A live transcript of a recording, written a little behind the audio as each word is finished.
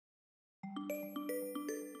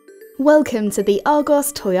Welcome to the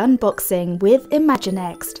Argos toy unboxing with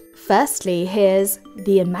Imaginext. Firstly, here's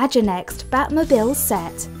the Imaginext Batmobile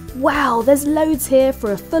set. Wow, there's loads here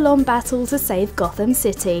for a full-on battle to save Gotham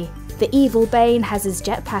City. The evil Bane has his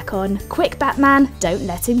jetpack on. Quick Batman, don't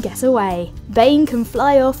let him get away. Bane can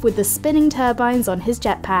fly off with the spinning turbines on his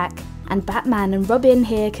jetpack. And Batman and Robin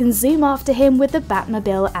here can zoom after him with the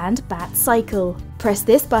Batmobile and Batcycle. Press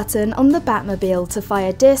this button on the Batmobile to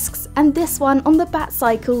fire discs and this one on the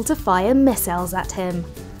Batcycle to fire missiles at him.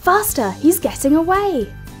 Faster, he's getting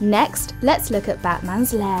away! Next, let's look at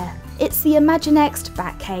Batman's lair. It's the Imaginext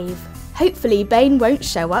Batcave. Hopefully Bane won't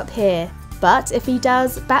show up here, but if he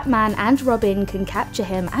does, Batman and Robin can capture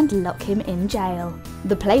him and lock him in jail.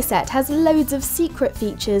 The playset has loads of secret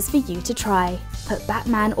features for you to try. Put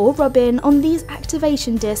Batman or Robin on these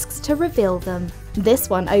activation discs to reveal them. This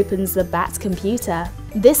one opens the Bat computer.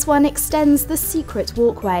 This one extends the secret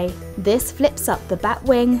walkway. This flips up the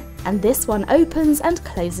Batwing. And this one opens and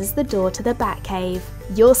closes the door to the Batcave.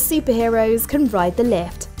 Your superheroes can ride the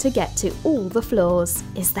lift to get to all the floors.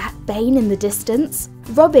 Is that Bane in the distance?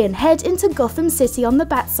 Robin, head into Gotham City on the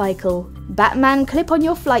Batcycle. Batman, clip on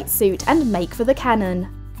your flight suit and make for the cannon.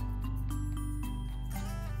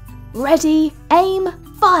 Ready, aim,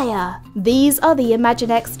 fire! These are the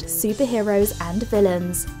Imaginext superheroes and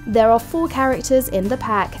villains. There are 4 characters in the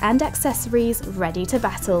pack and accessories ready to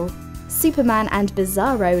battle. Superman and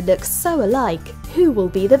Bizarro look so alike. Who will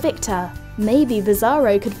be the victor? Maybe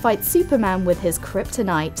Bizarro could fight Superman with his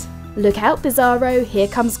kryptonite. Look out, Bizarro, here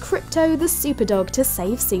comes Krypto the Superdog to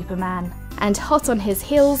save Superman. And hot on his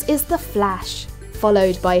heels is the Flash,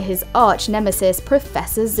 followed by his arch nemesis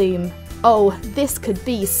Professor Zoom. Oh, this could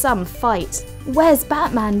be some fight. Where's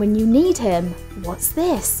Batman when you need him? What's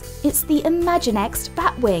this? It's the Imaginext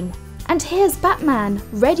Batwing. And here's Batman,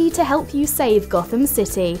 ready to help you save Gotham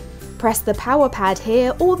City. Press the power pad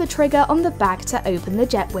here or the trigger on the back to open the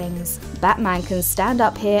jet wings. Batman can stand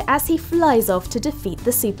up here as he flies off to defeat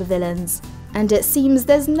the supervillains. And it seems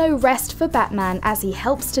there's no rest for Batman as he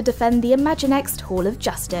helps to defend the Imaginext Hall of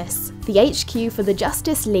Justice, the HQ for the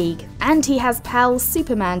Justice League, and he has pal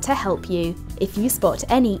Superman to help you. If you spot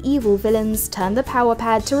any evil villains, turn the power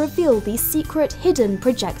pad to reveal these secret hidden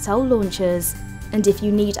projectile launchers. And if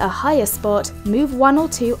you need a higher spot, move 1 or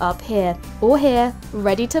 2 up here, or here,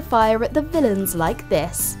 ready to fire at the villains like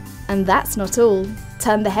this. And that's not all.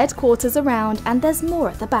 Turn the headquarters around and there's more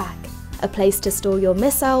at the back. A place to store your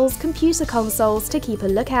missiles, computer consoles to keep a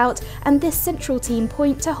lookout, and this central team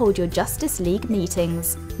point to hold your Justice League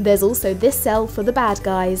meetings. There's also this cell for the bad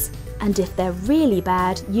guys. And if they're really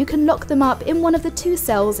bad, you can lock them up in one of the 2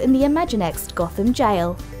 cells in the Imaginext Gotham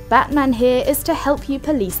jail. Batman here is to help you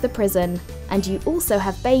police the prison, and you also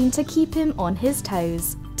have Bane to keep him on his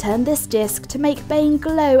toes. Turn this disc to make Bane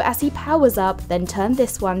glow as he powers up, then turn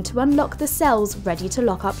this one to unlock the cells ready to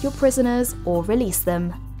lock up your prisoners or release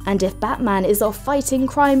them. And if Batman is off fighting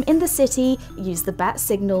crime in the city, use the bat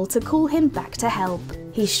signal to call him back to help.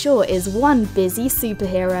 He sure is one busy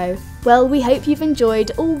superhero. Well, we hope you've enjoyed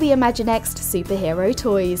all the Imaginext superhero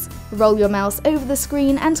toys. Roll your mouse over the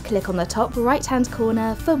screen and click on the top right-hand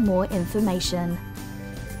corner for more information.